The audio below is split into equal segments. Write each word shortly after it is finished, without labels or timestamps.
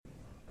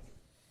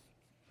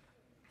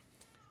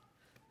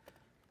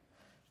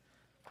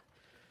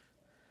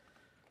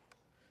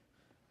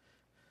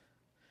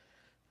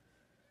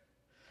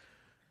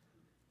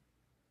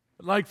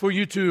I'd like for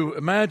you to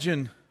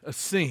imagine a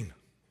scene.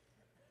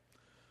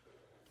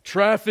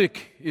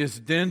 Traffic is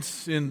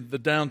dense in the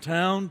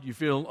downtown. You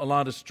feel a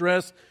lot of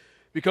stress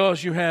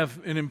because you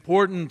have an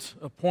important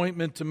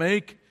appointment to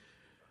make.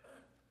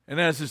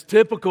 And as is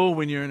typical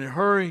when you're in a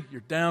hurry,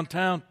 you're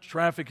downtown,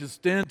 traffic is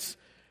dense.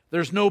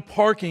 There's no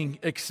parking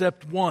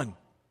except one.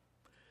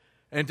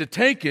 And to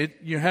take it,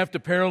 you have to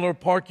parallel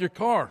park your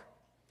car.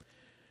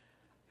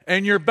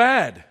 And you're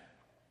bad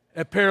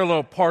at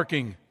parallel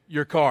parking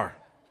your car.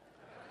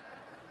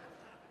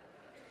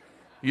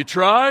 You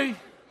try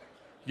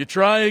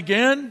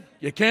again,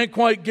 you can't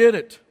quite get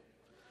it.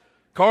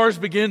 Cars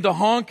begin to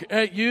honk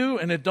at you,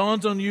 and it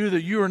dawns on you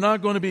that you are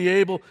not going to be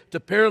able to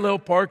parallel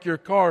park your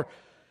car,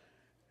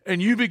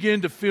 and you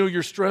begin to feel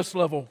your stress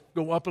level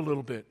go up a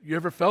little bit. You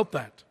ever felt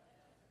that?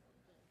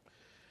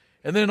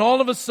 And then all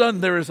of a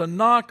sudden there is a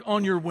knock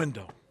on your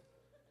window.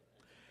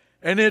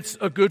 And it's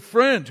a good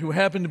friend who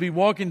happened to be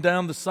walking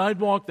down the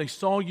sidewalk. They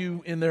saw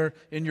you in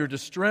your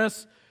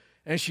distress,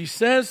 and she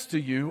says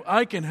to you,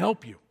 "I can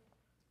help you.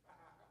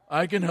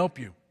 I can help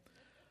you.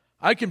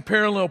 I can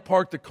parallel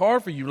park the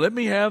car for you. Let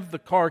me have the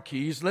car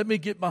keys. Let me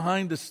get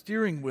behind the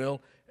steering wheel,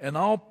 and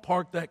I'll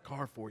park that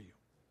car for you."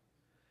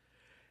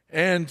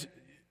 And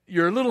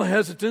you're a little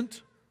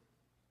hesitant,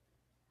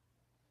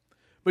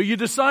 but you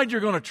decide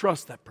you're going to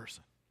trust that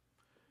person.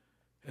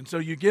 And so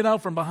you get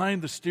out from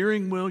behind the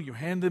steering wheel, you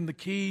hand them the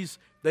keys,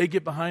 they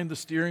get behind the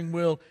steering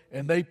wheel,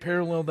 and they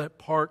parallel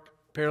park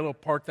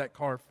that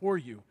car for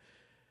you.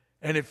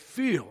 And it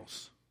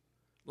feels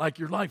like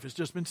your life has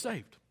just been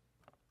saved.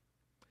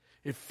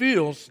 It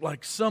feels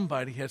like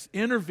somebody has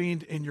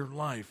intervened in your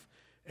life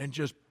and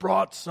just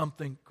brought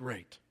something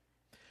great.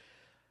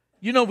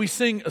 You know, we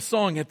sing a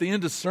song at the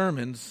end of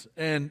sermons,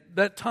 and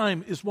that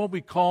time is what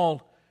we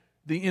call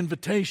the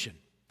invitation.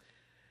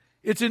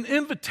 It's an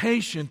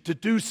invitation to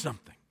do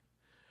something.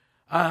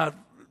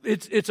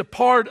 It's a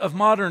part of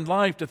modern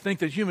life to think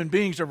that human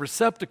beings are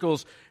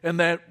receptacles and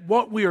that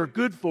what we are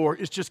good for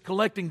is just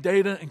collecting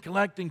data and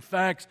collecting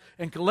facts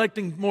and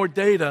collecting more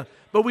data,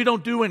 but we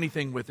don't do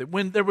anything with it.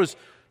 When there was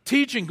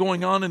teaching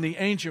going on in the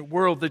ancient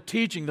world, the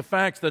teaching, the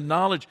facts, the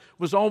knowledge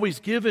was always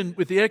given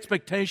with the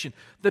expectation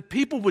that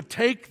people would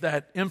take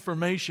that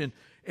information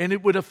and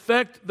it would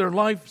affect their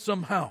life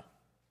somehow.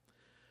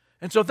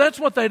 And so that's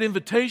what that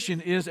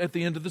invitation is at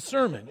the end of the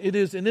sermon. It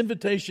is an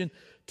invitation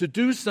to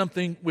do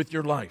something with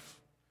your life.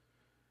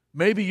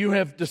 Maybe you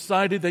have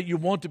decided that you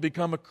want to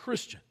become a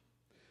Christian.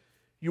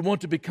 You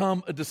want to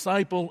become a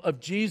disciple of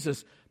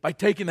Jesus by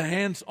taking the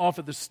hands off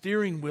of the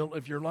steering wheel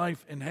of your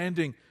life and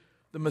handing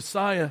the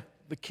Messiah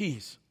the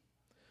keys.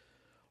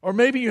 Or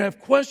maybe you have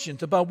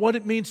questions about what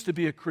it means to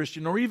be a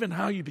Christian or even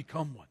how you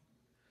become one.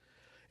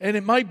 And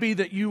it might be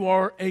that you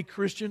are a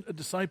Christian, a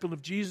disciple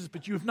of Jesus,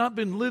 but you have not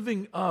been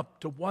living up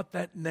to what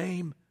that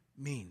name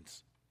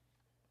means.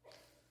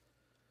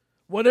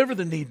 Whatever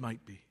the need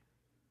might be,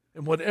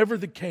 and whatever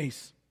the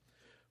case,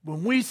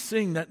 when we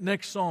sing that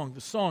next song, the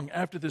song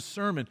after this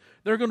sermon,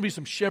 there are going to be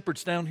some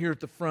shepherds down here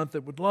at the front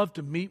that would love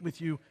to meet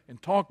with you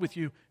and talk with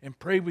you and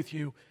pray with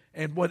you.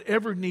 And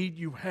whatever need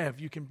you have,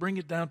 you can bring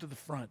it down to the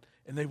front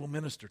and they will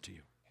minister to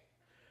you.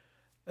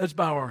 Let's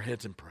bow our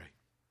heads and pray.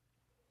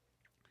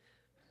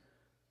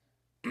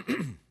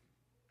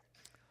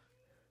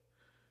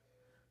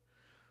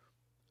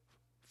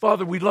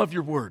 Father, we love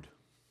your word.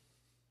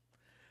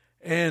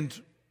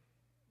 And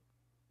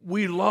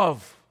we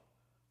love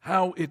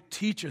how it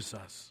teaches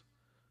us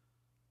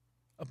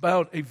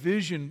about a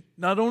vision,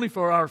 not only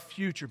for our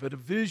future, but a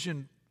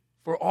vision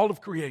for all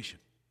of creation.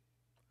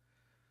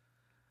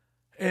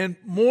 And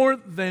more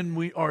than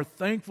we are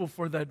thankful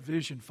for that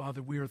vision,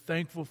 Father, we are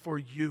thankful for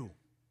you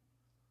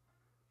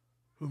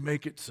who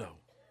make it so.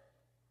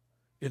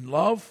 In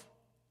love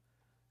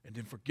and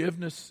in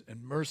forgiveness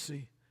and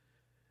mercy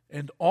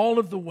and all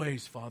of the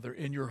ways, Father,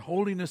 in your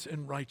holiness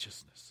and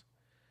righteousness,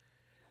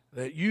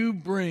 that you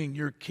bring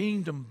your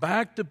kingdom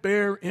back to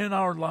bear in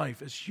our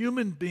life as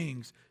human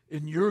beings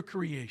in your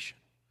creation.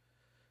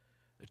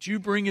 That you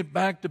bring it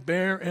back to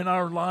bear in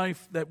our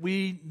life, that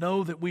we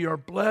know that we are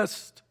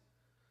blessed.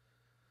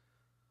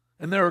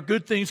 And there are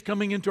good things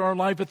coming into our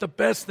life, but the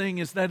best thing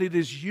is that it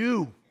is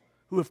you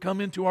who have come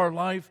into our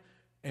life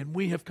and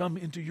we have come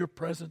into your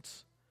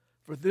presence.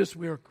 For this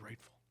we are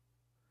grateful.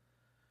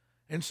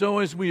 And so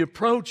as we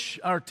approach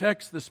our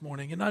text this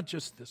morning, and not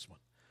just this one,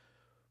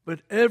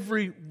 but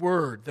every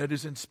word that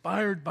is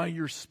inspired by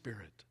your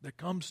Spirit that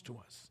comes to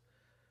us,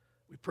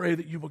 we pray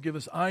that you will give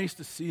us eyes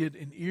to see it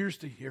and ears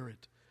to hear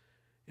it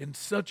in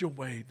such a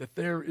way that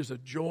there is a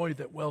joy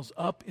that wells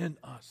up in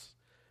us,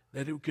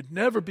 that it could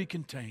never be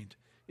contained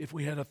if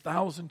we had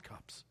 1,000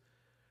 cups,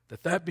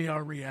 that be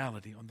our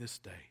reality on this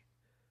day.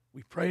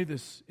 We pray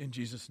this in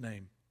Jesus'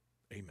 name.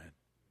 Amen.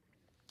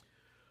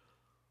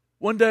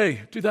 One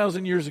day,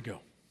 2,000 years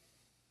ago,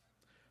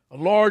 a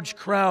large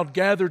crowd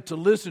gathered to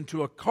listen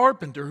to a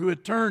carpenter who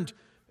had turned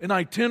an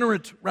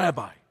itinerant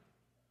rabbi.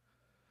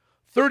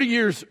 30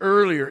 years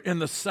earlier in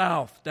the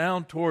south,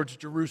 down towards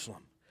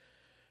Jerusalem,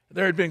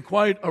 there had been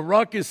quite a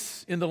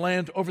ruckus in the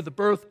land over the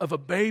birth of a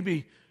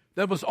baby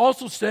that was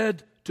also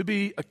said to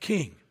be a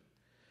king.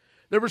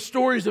 There were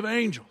stories of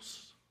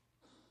angels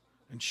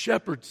and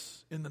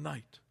shepherds in the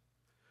night.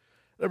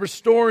 There were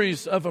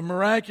stories of a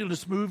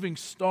miraculous moving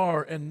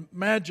star and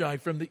magi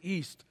from the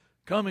east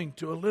coming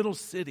to a little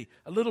city,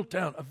 a little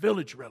town, a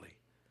village really,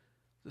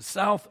 the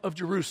south of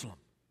Jerusalem.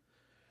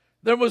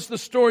 There was the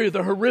story of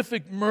the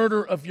horrific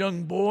murder of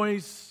young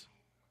boys,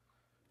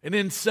 an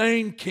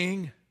insane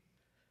king,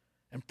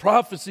 and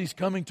prophecies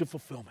coming to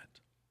fulfillment.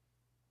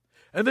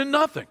 And then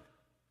nothing.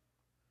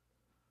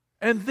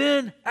 And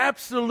then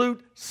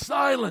absolute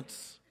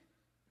silence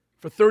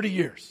for 30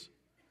 years.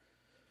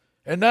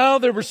 And now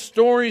there were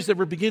stories that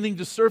were beginning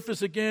to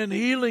surface again,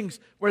 healings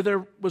where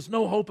there was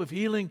no hope of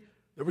healing,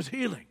 there was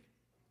healing.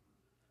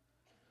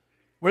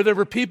 Where there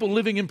were people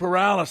living in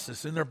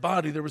paralysis in their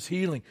body, there was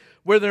healing.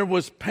 Where there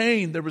was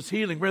pain, there was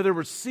healing. Where there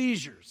were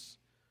seizures,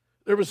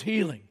 there was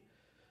healing.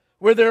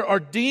 Where there are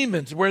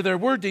demons, where there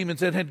were demons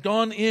that had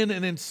gone in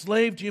and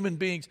enslaved human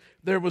beings,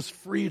 there was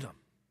freedom.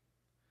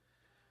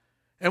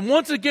 And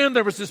once again,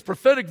 there was this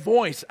prophetic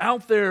voice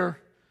out there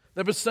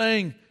that was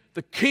saying,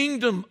 the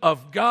kingdom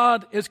of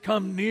God has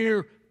come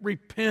near.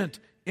 Repent.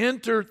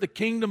 Enter the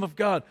kingdom of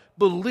God.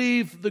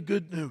 Believe the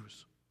good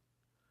news.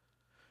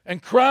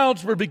 And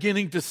crowds were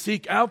beginning to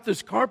seek out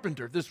this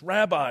carpenter, this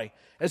rabbi,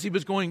 as he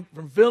was going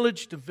from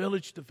village to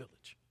village to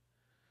village.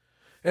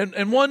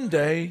 And one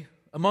day,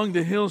 among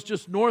the hills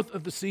just north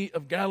of the Sea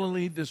of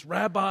Galilee, this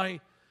rabbi,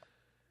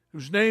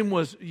 whose name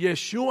was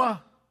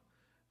Yeshua,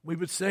 we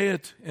would say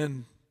it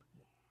in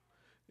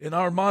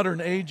our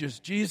modern age as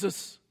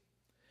Jesus,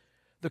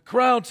 the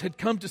crowds had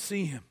come to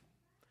see him.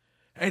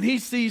 And he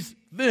sees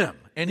them,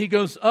 and he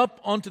goes up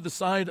onto the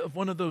side of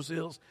one of those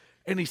hills,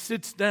 and he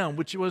sits down,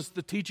 which was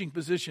the teaching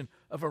position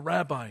of a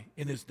rabbi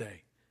in his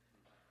day.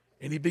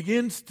 And he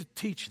begins to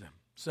teach them,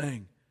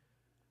 saying,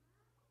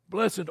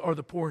 "Blessed are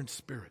the poor in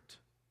spirit,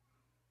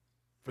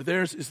 for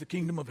theirs is the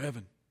kingdom of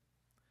heaven.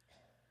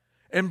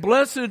 And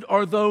blessed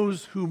are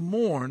those who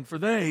mourn, for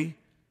they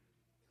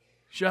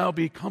shall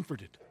be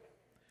comforted.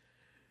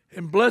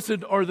 And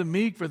blessed are the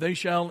meek, for they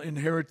shall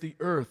inherit the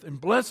earth.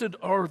 And blessed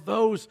are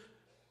those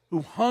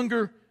who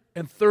hunger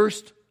and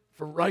thirst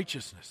for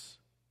righteousness,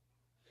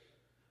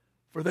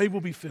 for they will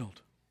be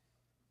filled.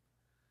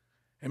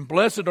 And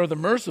blessed are the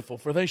merciful,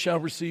 for they shall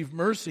receive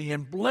mercy.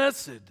 And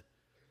blessed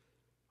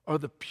are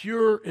the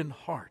pure in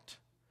heart,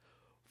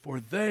 for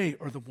they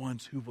are the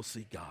ones who will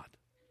see God.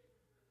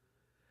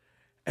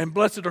 And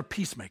blessed are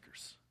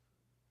peacemakers,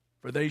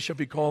 for they shall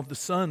be called the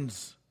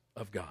sons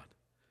of God.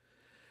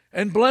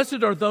 And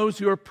blessed are those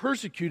who are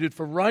persecuted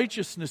for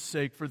righteousness'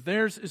 sake, for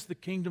theirs is the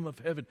kingdom of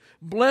heaven.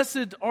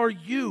 Blessed are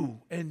you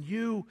and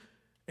you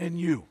and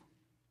you,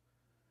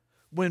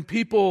 when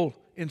people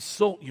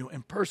insult you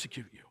and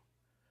persecute you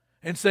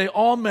and say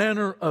all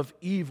manner of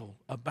evil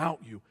about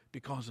you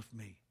because of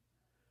me.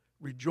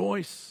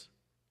 Rejoice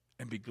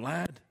and be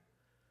glad,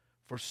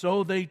 for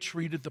so they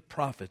treated the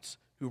prophets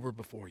who were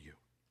before you."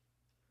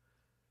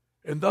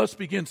 And thus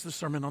begins the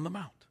Sermon on the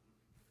Mount.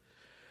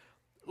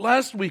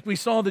 Last week we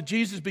saw that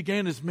Jesus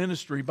began his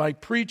ministry by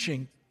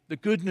preaching the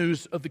good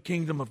news of the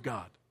kingdom of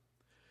God.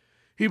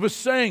 He was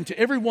saying to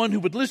everyone who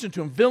would listen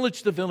to him,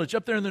 village to village,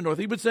 up there in the north,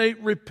 he would say,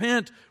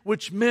 repent,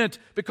 which meant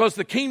because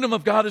the kingdom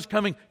of God is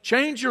coming,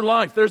 change your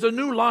life. There's a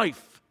new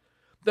life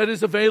that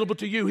is available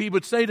to you. He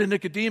would say to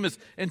Nicodemus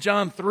in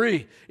John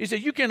 3, he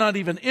said, you cannot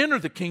even enter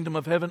the kingdom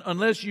of heaven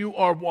unless you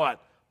are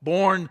what?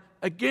 Born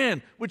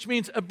again, which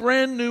means a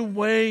brand new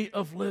way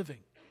of living.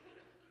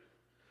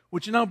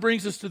 Which now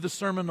brings us to the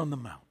Sermon on the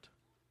Mount.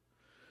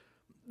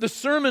 The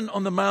Sermon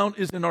on the Mount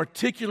is an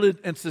articulate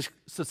and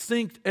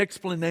succinct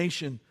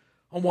explanation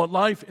on what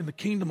life in the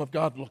kingdom of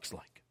God looks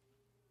like.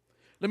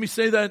 Let me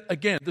say that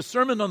again. The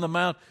Sermon on the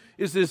Mount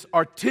is this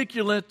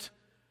articulate,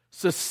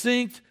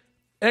 succinct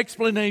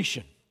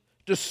explanation,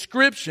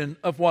 description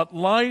of what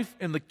life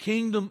in the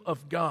kingdom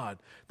of God,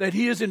 that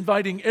he is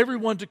inviting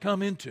everyone to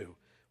come into,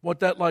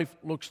 what that life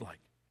looks like.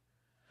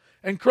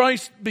 And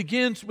Christ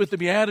begins with the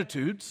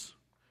Beatitudes.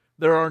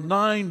 There are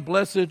 9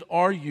 blessed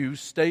are you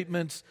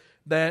statements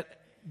that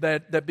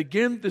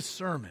begin this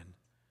sermon.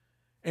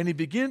 And he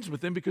begins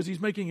with them because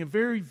he's making a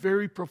very,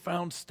 very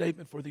profound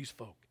statement for these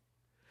folk.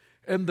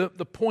 And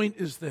the point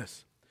is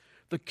this.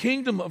 The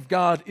kingdom of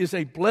God is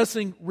a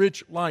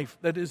blessing-rich life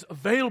that is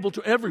available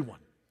to everyone.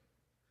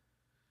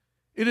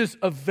 It is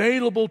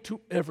available to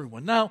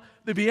everyone. Now,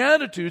 the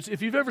Beatitudes,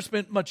 if you've ever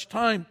spent much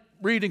time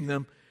reading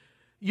them,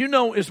 you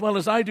know as well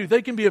as I do,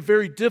 they can be a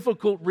very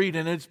difficult read,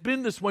 and it's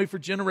been this way for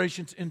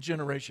generations and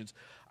generations.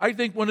 I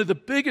think one of the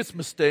biggest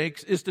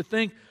mistakes is to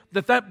think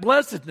that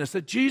blessedness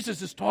that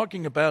Jesus is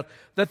talking about,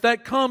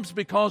 that comes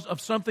because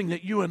of something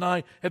that you and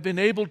I have been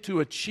able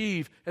to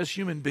achieve as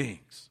human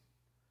beings.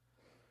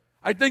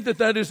 I think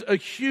that is a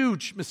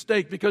huge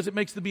mistake because it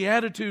makes the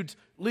Beatitudes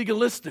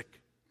legalistic.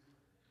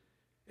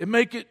 It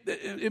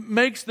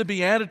makes the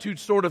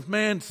Beatitudes sort of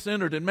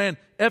man-centered and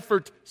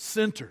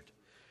man-effort-centered.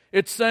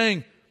 It's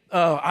saying,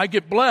 I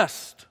get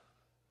blessed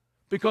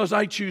because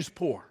I choose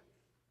poor.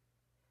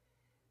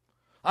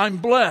 I'm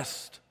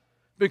blessed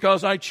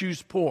because I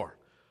choose poor.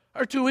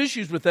 There are two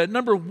issues with that.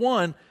 Number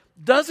one,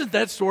 doesn't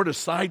that sort of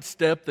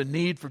sidestep the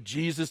need for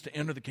Jesus to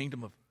enter the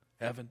kingdom of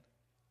heaven?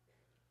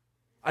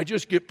 I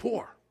just get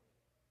poor.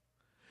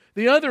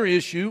 The other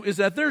issue is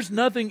that there's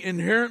nothing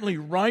inherently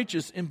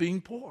righteous in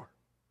being poor.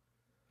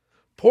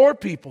 Poor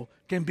people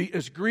can be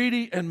as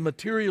greedy and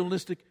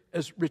materialistic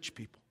as rich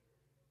people.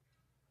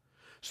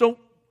 So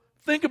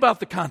think about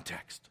the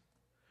context.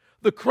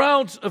 The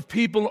crowds of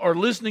people are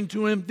listening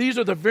to him. These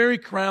are the very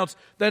crowds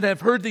that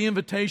have heard the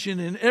invitation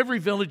in every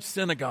village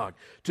synagogue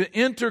to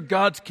enter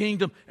God's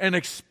kingdom and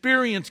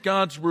experience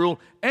God's rule.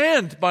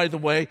 And, by the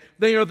way,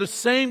 they are the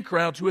same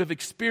crowds who have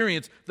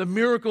experienced the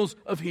miracles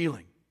of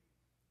healing.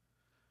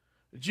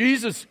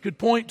 Jesus could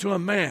point to a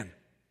man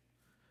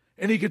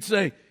and he could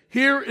say,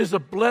 "Here is a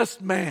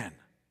blessed man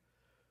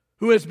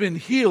who has been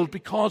healed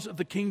because of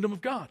the kingdom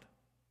of God."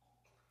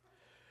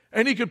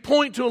 And he could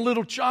point to a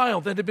little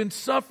child that had been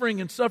suffering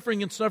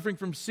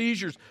from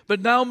seizures, but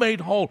now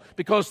made whole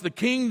because the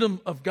kingdom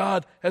of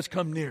God has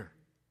come near.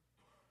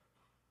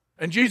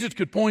 And Jesus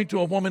could point to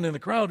a woman in the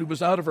crowd who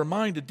was out of her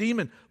mind. A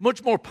demon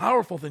much more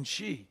powerful than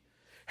she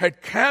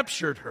had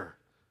captured her.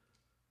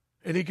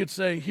 And he could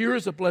say, "Here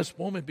is a blessed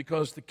woman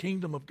because the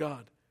kingdom of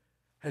God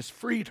has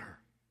freed her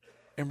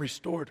and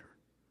restored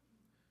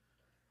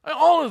her."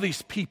 All of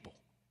these people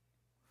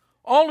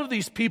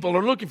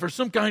are looking for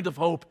some kind of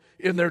hope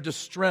in their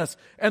distress.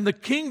 And the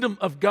kingdom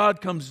of God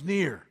comes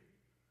near,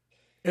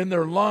 and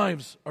their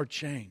lives are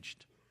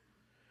changed.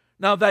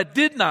 Now, that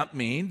did not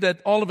mean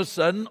that all of a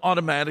sudden,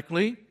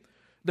 automatically,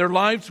 their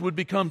lives would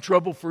become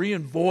trouble-free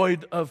and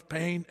void of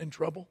pain and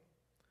trouble.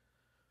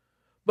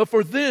 But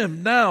for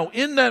them now,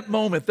 in that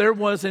moment, there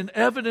was an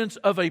evidence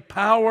of a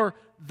power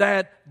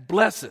that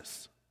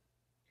blesses.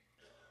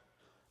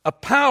 A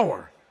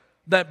power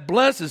that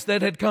blesses,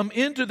 that had come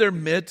into their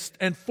midst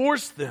and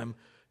forced them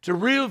to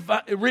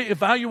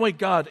reevaluate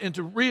God and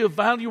to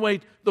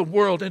reevaluate the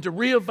world and to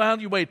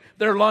reevaluate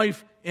their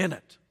life in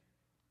it.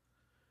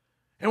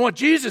 And what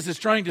Jesus is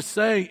trying to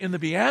say in the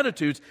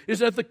Beatitudes is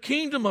that the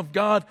kingdom of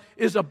God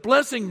is a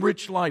blessing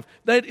rich life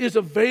that is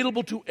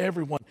available to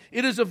everyone.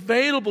 It is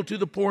available to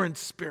the poor in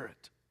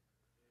spirit.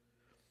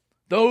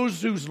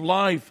 Those whose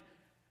life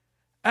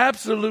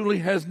absolutely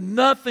has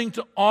nothing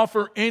to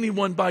offer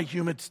anyone by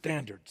human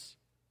standards.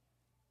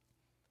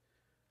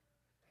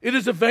 It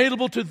is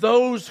available to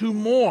those who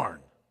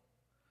mourn,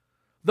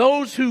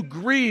 those who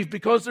grieve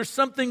because there's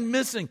something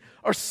missing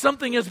or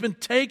something has been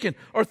taken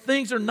or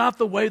things are not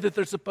the way that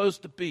they're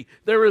supposed to be.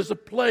 There is a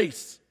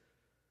place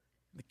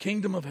in the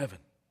kingdom of heaven.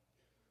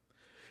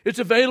 It's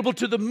available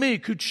to the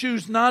meek who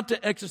choose not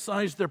to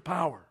exercise their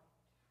power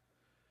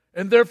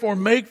and therefore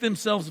make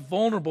themselves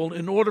vulnerable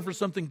in order for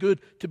something good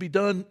to be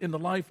done in the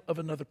life of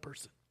another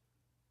person.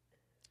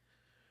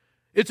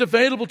 It's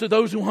available to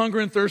those who hunger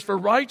and thirst for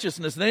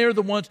righteousness. They are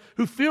the ones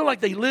who feel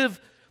like they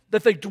live,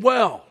 that they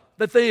dwell,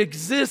 that they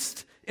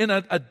exist in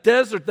a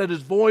desert that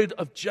is void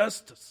of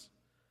justice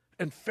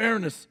and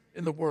fairness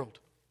in the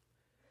world.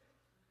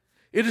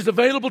 It is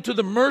available to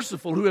the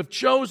merciful who have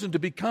chosen to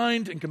be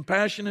kind and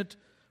compassionate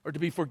or to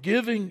be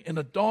forgiving in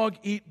a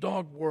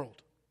dog-eat-dog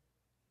world.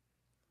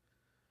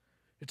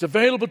 It's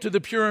available to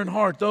the pure in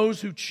heart,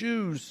 those who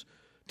choose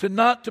to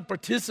not to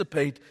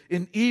participate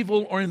in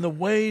evil or in the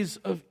ways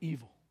of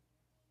evil.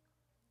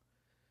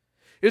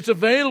 It's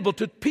available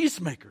to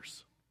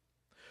peacemakers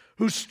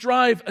who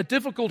strive a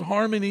difficult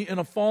harmony in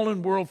a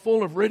fallen world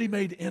full of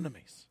ready-made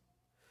enemies,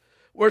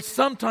 where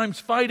sometimes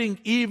fighting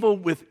evil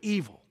with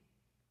evil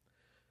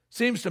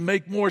seems to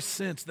make more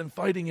sense than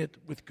fighting it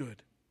with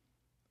good.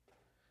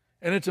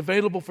 And it's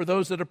available for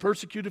those that are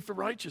persecuted for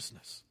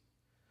righteousness.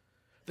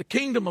 The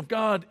kingdom of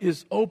God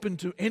is open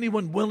to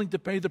anyone willing to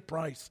pay the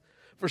price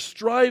for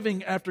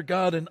striving after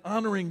God and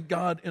honoring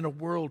God in a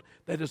world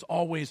that is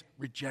always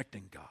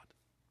rejecting God.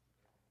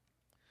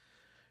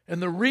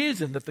 And the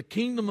reason that the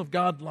kingdom of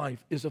God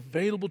life is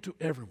available to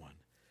everyone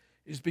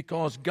is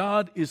because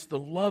God is the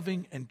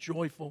loving and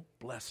joyful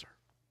blesser.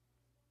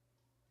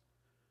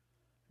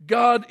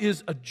 God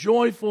is a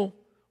joyful,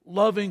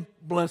 loving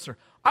blesser.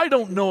 I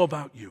don't know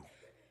about you,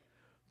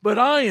 but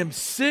I am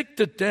sick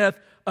to death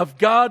of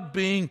God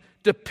being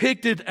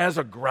depicted as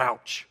a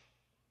grouch.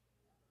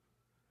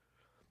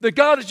 That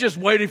God is just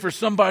waiting for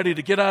somebody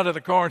to get out of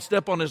the car and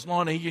step on his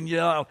lawn and he can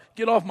yell out,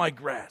 "Get off my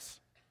grass."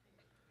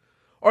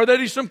 Or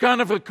that he's some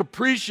kind of a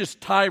capricious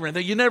tyrant,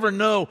 that you never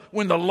know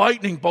when the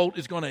lightning bolt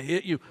is going to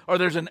hit you, or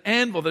there's an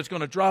anvil that's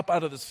going to drop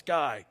out of the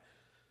sky.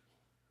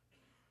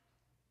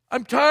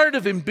 I'm tired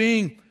of him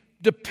being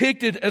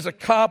depicted as a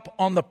cop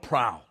on the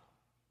prowl,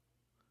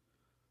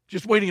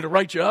 just waiting to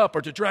write you up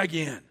or to drag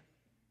you in.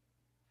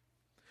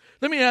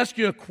 Let me ask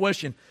you a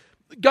question.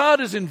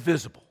 God is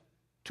invisible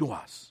to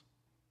us.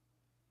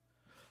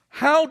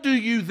 How do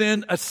you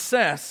then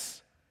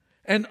assess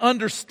and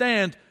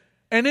understand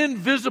an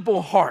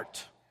invisible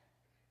heart?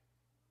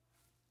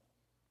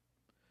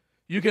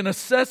 You can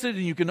assess it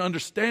and you can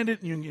understand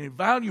it and you can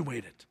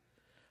evaluate it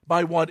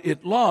by what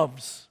it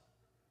loves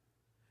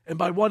and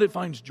by what it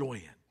finds joy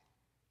in.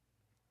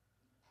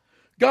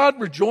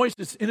 God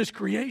rejoices in his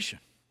creation.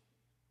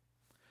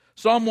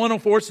 Psalm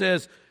 104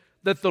 says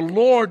that the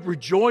Lord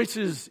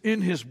rejoices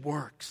in his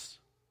works.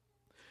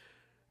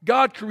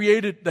 God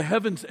created the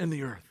heavens and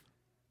the earth.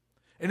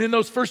 And in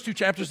those first 2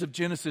 chapters of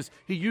Genesis,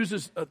 he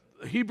uses a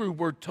Hebrew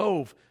word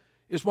tov,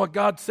 is what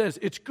God says.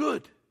 It's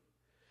good.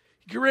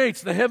 He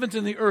creates the heavens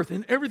and the earth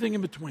and everything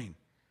in between.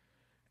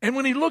 And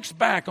when he looks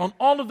back on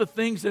all of the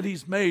things that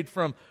he's made,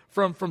 from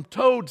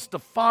toads to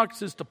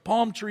foxes to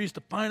palm trees to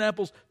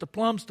pineapples to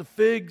plums to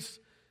figs,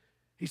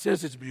 he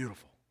says it's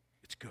beautiful.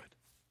 It's good.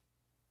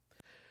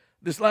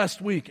 This last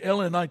week,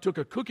 Ella and I took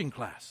a cooking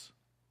class.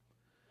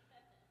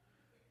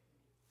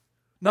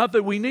 Not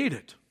that we need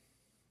it,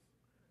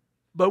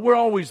 but we're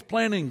always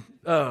planning,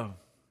 to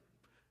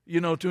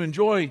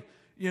enjoy,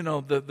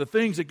 the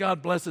things that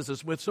God blesses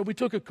us with. So we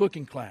took a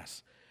cooking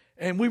class,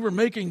 and we were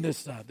making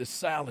this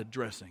salad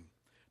dressing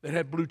that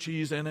had blue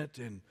cheese in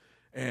it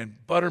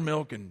and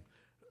buttermilk and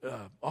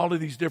all of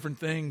these different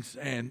things.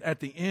 And at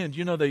the end,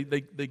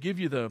 they give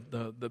you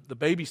the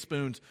baby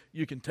spoons.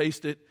 You can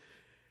taste it.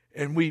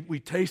 And we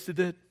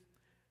tasted it,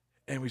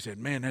 and we said,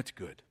 man, that's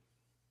good.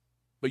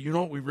 But you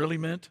know what we really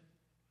meant?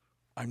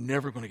 I'm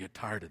never going to get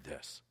tired of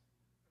this.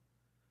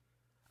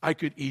 I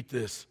could eat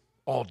this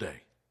all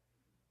day.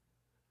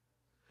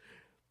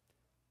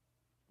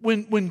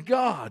 When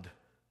God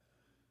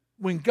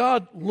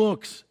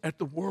looks at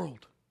the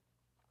world,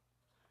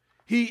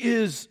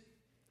 He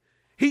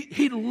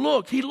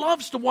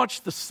loves to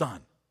watch the sun.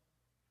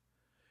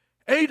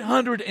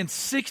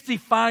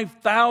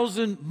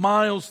 865,000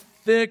 miles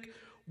thick,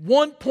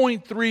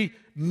 1.3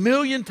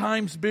 million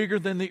times bigger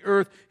than the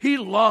earth. He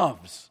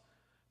loves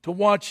to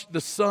watch the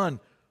sun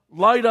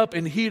light up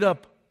and heat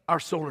up our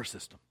solar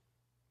system.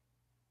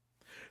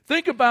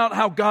 Think about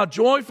how God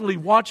joyfully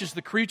watches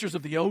the creatures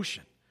of the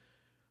ocean,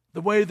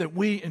 the way that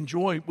we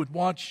would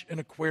watch an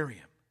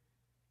aquarium.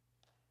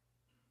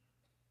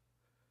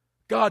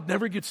 God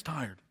never gets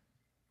tired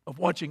of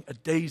watching a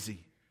daisy,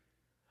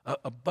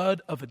 a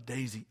bud of a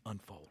daisy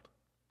unfold.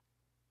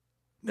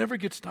 Never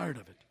gets tired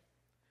of it.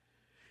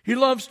 He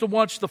loves to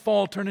watch the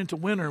fall turn into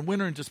winter, and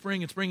winter into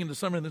spring, and spring into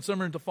summer, and then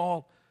summer into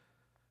fall.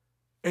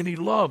 And he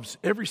loves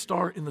every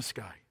star in the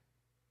sky.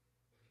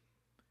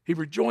 He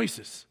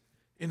rejoices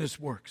in his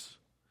works.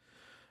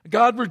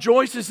 God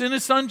rejoices in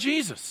his son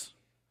Jesus.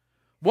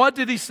 What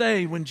did he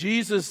say when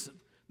Jesus,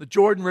 the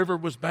Jordan River,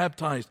 was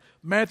baptized?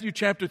 Matthew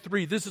chapter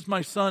 3, this is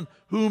my son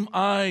whom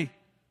I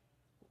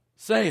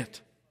say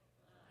it.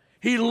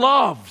 He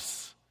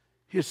loves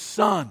his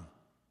son.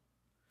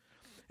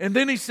 And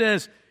then he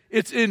says,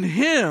 it's in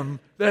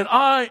him that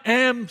I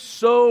am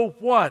so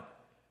what?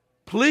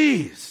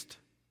 Pleased.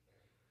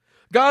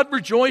 God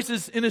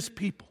rejoices in his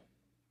people.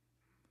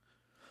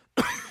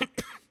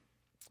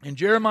 In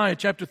Jeremiah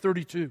chapter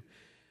 32,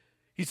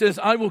 he says,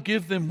 I will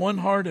give them one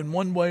heart and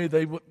one way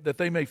that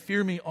they may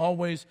fear me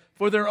always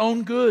for their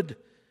own good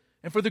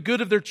and for the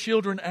good of their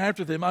children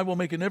after them. I will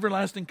make an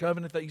everlasting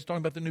covenant, that he's talking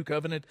about the new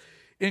covenant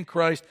in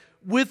Christ,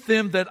 with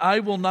them that I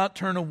will not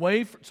turn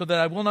away, so that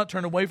I will not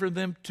turn away from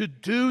them to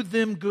do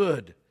them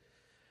good.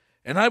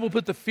 And I will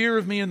put the fear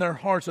of me in their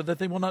hearts so that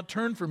they will not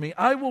turn from me.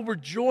 I will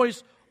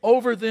rejoice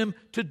over them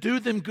to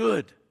do them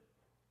good.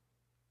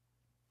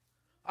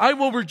 I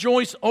will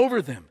rejoice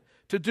over them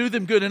to do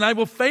them good, and I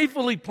will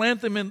faithfully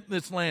plant them in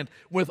this land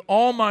with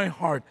all my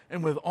heart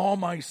and with all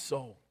my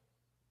soul.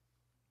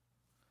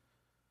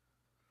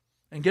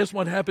 And guess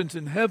what happens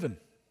in heaven?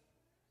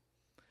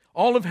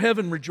 All of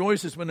heaven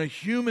rejoices when a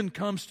human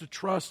comes to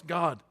trust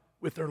God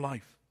with their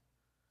life.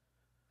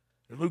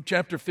 In Luke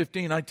chapter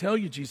 15, I tell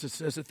you, Jesus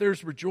says, that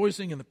there's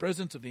rejoicing in the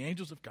presence of the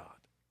angels of God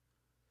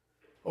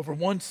over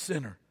one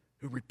sinner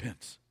who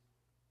repents.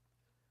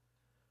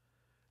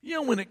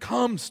 When it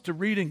comes to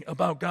reading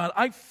about God,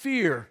 I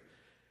fear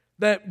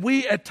that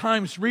we at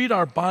times read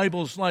our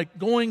Bibles like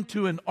going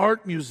to an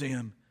art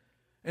museum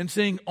and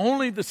seeing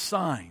only the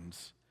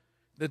signs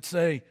that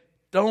say,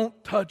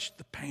 don't touch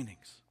the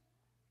paintings.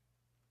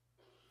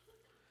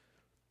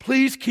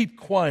 Please keep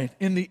quiet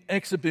in the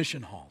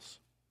exhibition halls.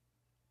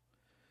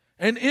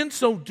 And in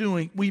so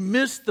doing, we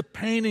miss the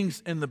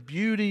paintings and the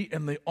beauty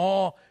and the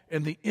awe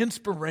and the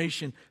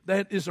inspiration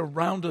that is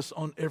around us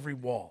on every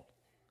wall.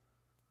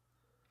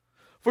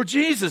 For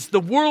Jesus, the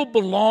world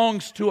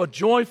belongs to a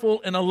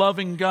joyful and a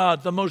loving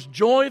God, the most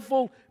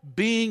joyful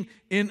being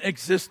in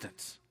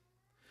existence.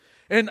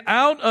 And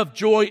out of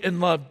joy and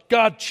love,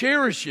 God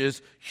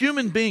cherishes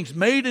human beings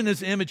made in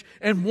his image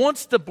and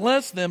wants to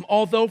bless them,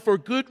 although for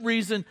good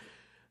reason,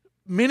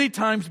 many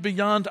times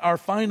beyond our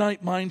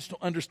finite minds to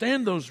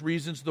understand those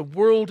reasons. The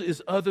world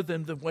is other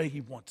than the way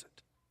he wants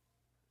it.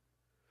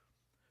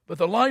 But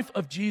the life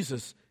of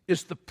Jesus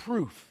is the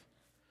proof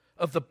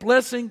of the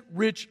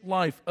blessing-rich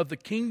life of the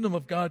kingdom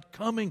of God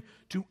coming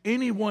to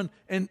anyone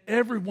and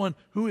everyone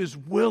who is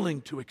willing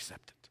to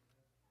accept it.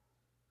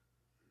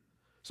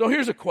 So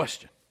here's a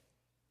question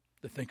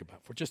to think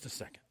about for just a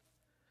second.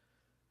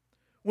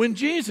 When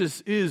Jesus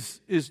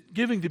is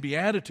giving the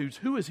Beatitudes,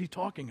 who is he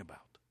talking about?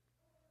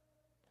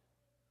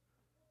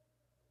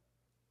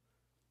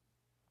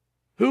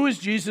 Who is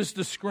Jesus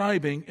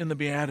describing in the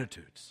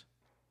Beatitudes?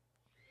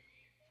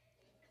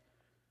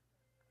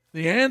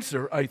 The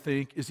answer, I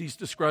think, is he's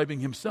describing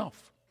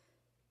himself.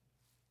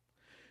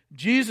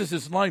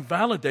 Jesus' life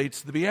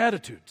validates the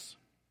Beatitudes.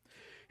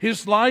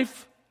 His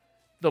life,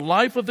 the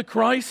life of the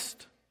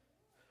Christ,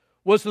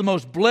 was the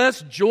most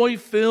blessed,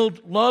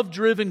 joy-filled,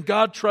 love-driven,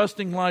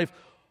 God-trusting life,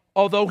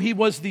 although he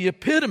was the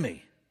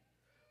epitome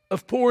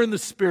of poor in the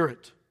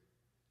spirit.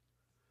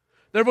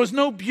 There was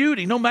no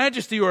beauty, no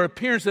majesty or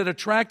appearance that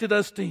attracted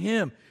us to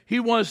him.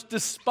 He was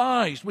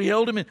despised. We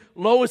held him in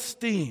low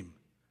esteem.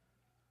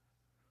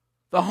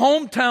 The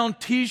hometown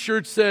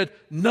t-shirt said,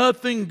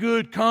 "Nothing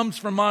good comes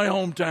from my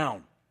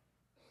hometown."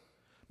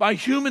 By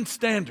human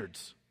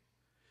standards,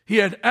 he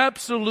had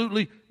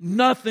absolutely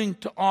nothing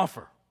to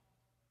offer.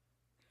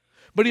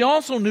 But he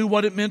also knew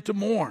what it meant to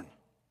mourn.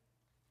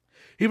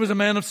 He was a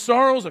man of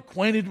sorrows,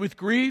 acquainted with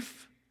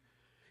grief.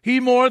 He,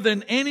 more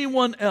than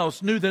anyone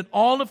else, knew that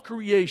all of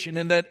creation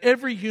and that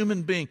every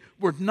human being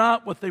were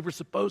not what they were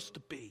supposed to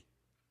be.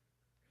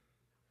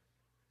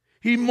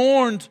 He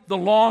mourned the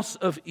loss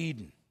of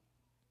Eden.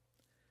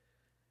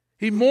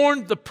 He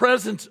mourned the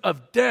presence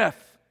of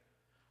death,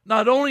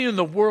 not only in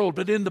the world,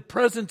 but in the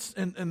presence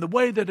and the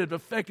way that it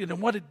affected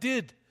and what it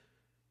did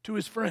to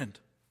his friend.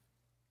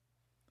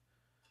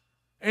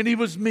 And he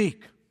was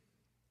meek.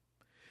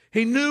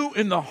 He knew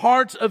in the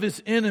hearts of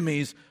his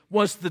enemies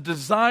was the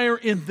desire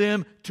in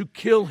them to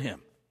kill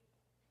him.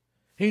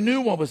 He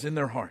knew what was in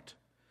their heart.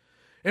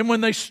 And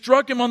when they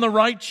struck him on the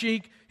right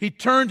cheek, he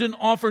turned and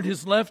offered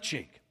his left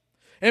cheek.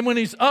 And when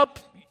he's up,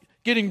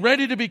 getting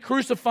ready to be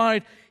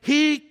crucified,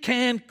 he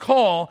can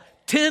call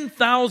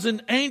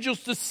 10,000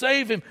 angels to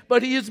save him,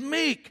 but he is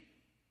meek.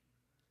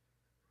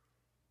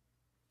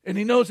 And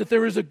he knows that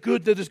there is a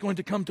good that is going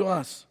to come to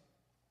us.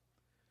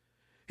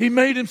 He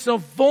made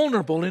himself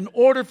vulnerable in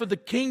order for the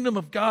kingdom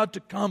of God to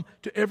come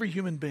to every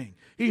human being.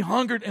 He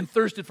hungered and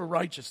thirsted for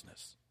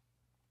righteousness.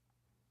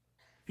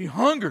 He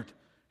hungered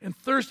and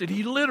thirsted.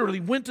 He literally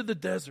went to the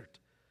desert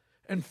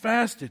and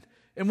fasted.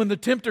 And when the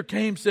tempter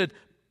came, said,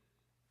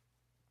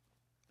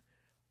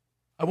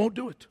 "I won't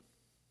do it.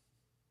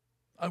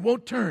 I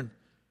won't turn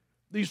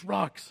these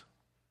rocks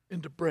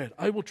into bread.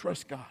 I will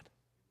trust God."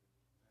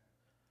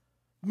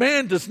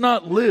 Man does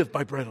not live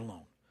by bread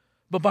alone,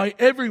 but by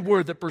every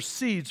word that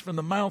proceeds from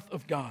the mouth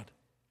of God.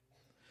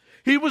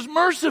 He was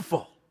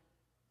merciful.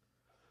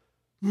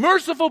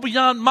 Merciful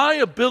beyond my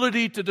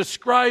ability to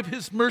describe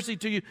his mercy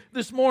to you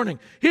this morning.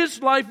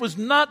 His life was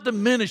not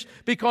diminished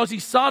because he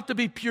sought to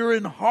be pure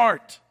in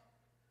heart.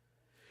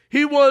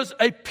 He was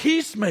a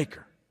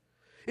peacemaker.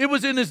 It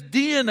was in his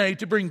DNA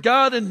to bring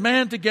God and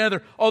man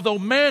together, although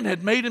man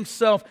had made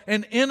himself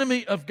an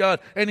enemy of God,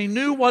 and he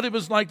knew what it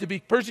was like to be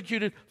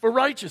persecuted for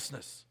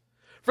righteousness.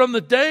 From the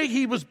day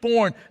he was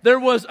born, there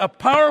was a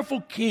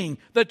powerful king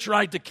that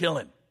tried to kill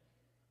him.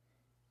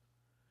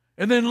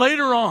 And then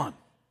later on,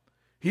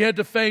 he had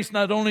to face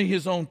not only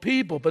his own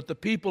people, but the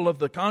people of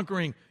the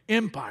conquering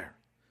empire.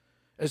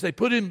 As they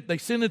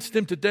sentenced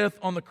him to death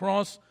on the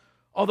cross,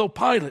 although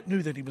Pilate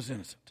knew that he was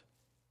innocent.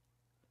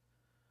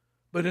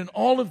 But in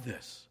all of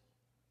this,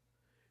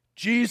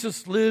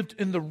 Jesus lived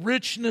in the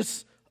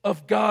richness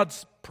of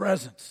God's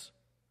presence,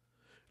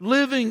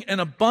 living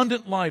an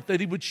abundant life that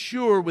he would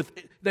share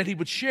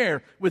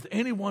with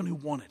anyone who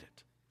wanted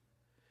it.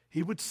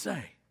 He would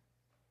say,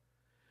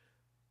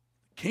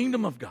 "The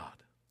kingdom of God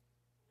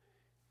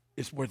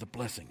is where the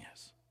blessing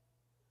is."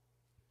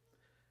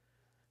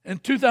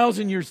 And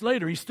 2,000 years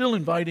later, he's still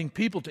inviting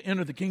people to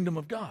enter the kingdom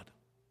of God.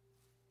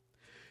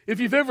 If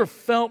you've ever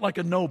felt like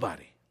a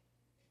nobody,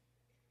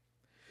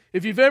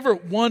 if you've ever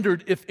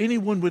wondered if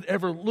anyone would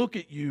ever look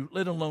at you,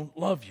 let alone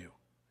love you,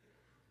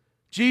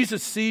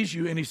 Jesus sees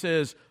you and he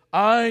says,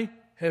 "I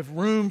have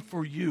room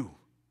for you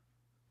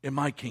in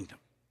my kingdom."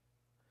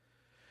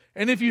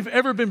 And if you've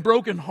ever been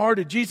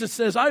brokenhearted, Jesus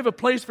says, "I have a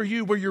place for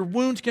you where your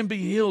wounds can be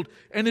healed,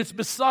 and it's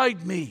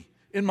beside me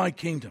in my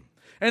kingdom."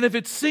 And if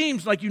it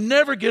seems like you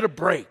never get a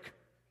break,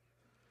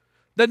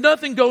 that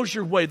nothing goes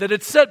your way, that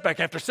it's setback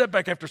after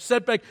setback after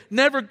setback,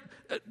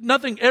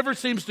 nothing ever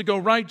seems to go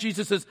right,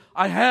 Jesus says,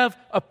 "I have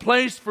a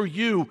place for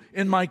you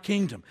in my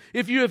kingdom."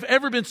 If you have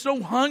ever been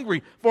so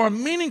hungry for a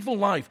meaningful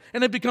life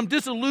and have become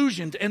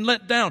disillusioned and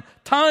let down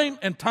time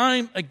and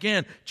time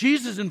again,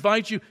 Jesus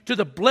invites you to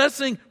the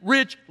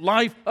blessing-rich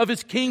life of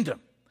his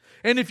kingdom.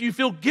 And if you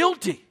feel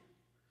guilty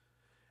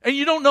and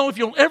you don't know if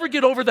you'll ever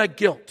get over that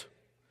guilt,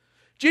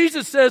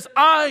 Jesus says,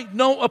 "I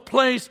know a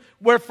place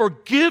where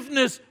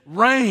forgiveness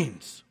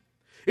reigns.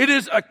 It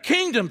is a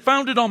kingdom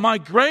founded on my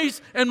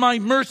grace and my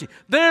mercy.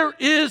 There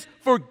is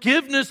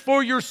forgiveness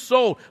for your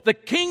soul. The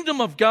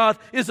kingdom of God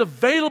is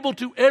available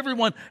to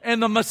everyone,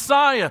 and the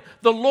Messiah,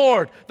 the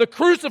Lord, the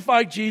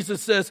crucified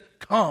Jesus says,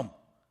 'Come.'"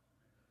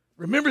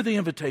 Remember the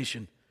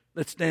invitation.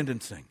 Let's stand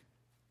and sing.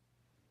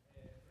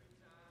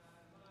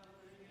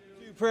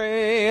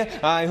 Pray,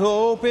 I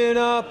open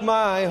up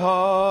my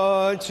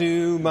heart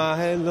to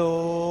my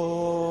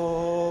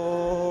Lord.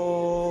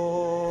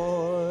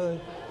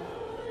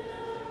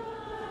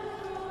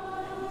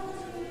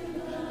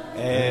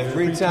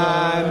 Every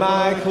time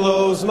I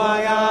close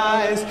my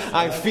eyes,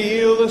 I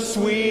feel the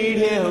sweet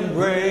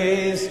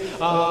embrace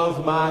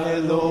of my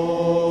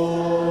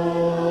Lord.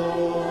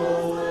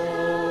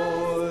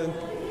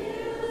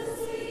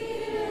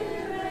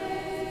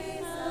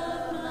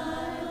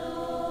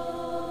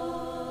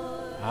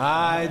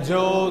 I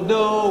don't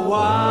know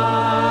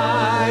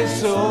why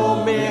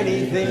so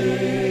many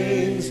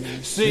things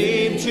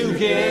seem to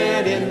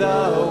get in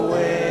the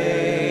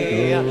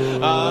way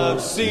of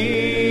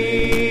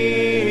seeing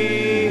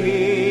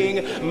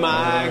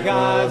my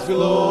God's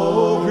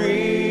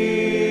glory.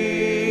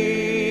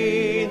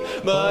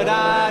 But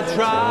I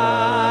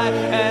try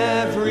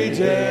every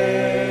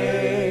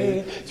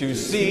day to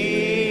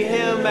see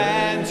Him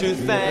and to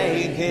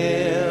thank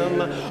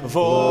Him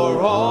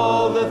for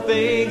all the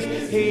things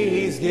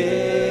He's given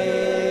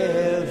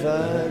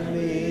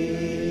me.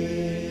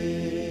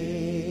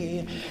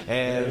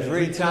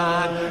 Every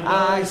time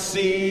I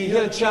see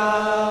a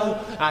child,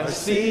 I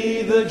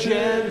see the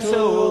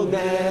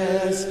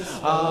gentleness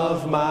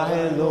of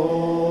my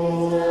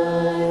Lord.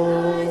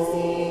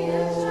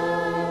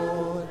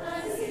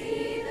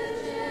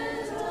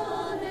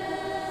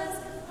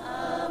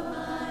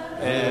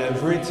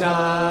 Every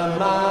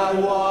time I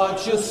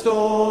watch a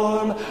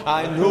storm,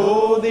 I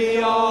know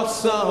the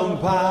awesome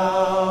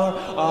power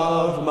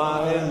of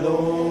my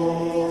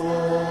Lord.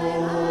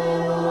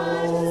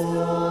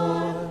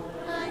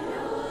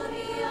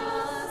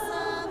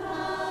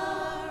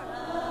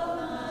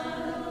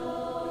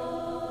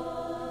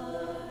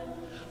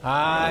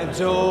 I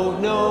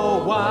don't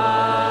know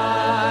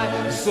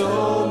why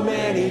so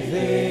many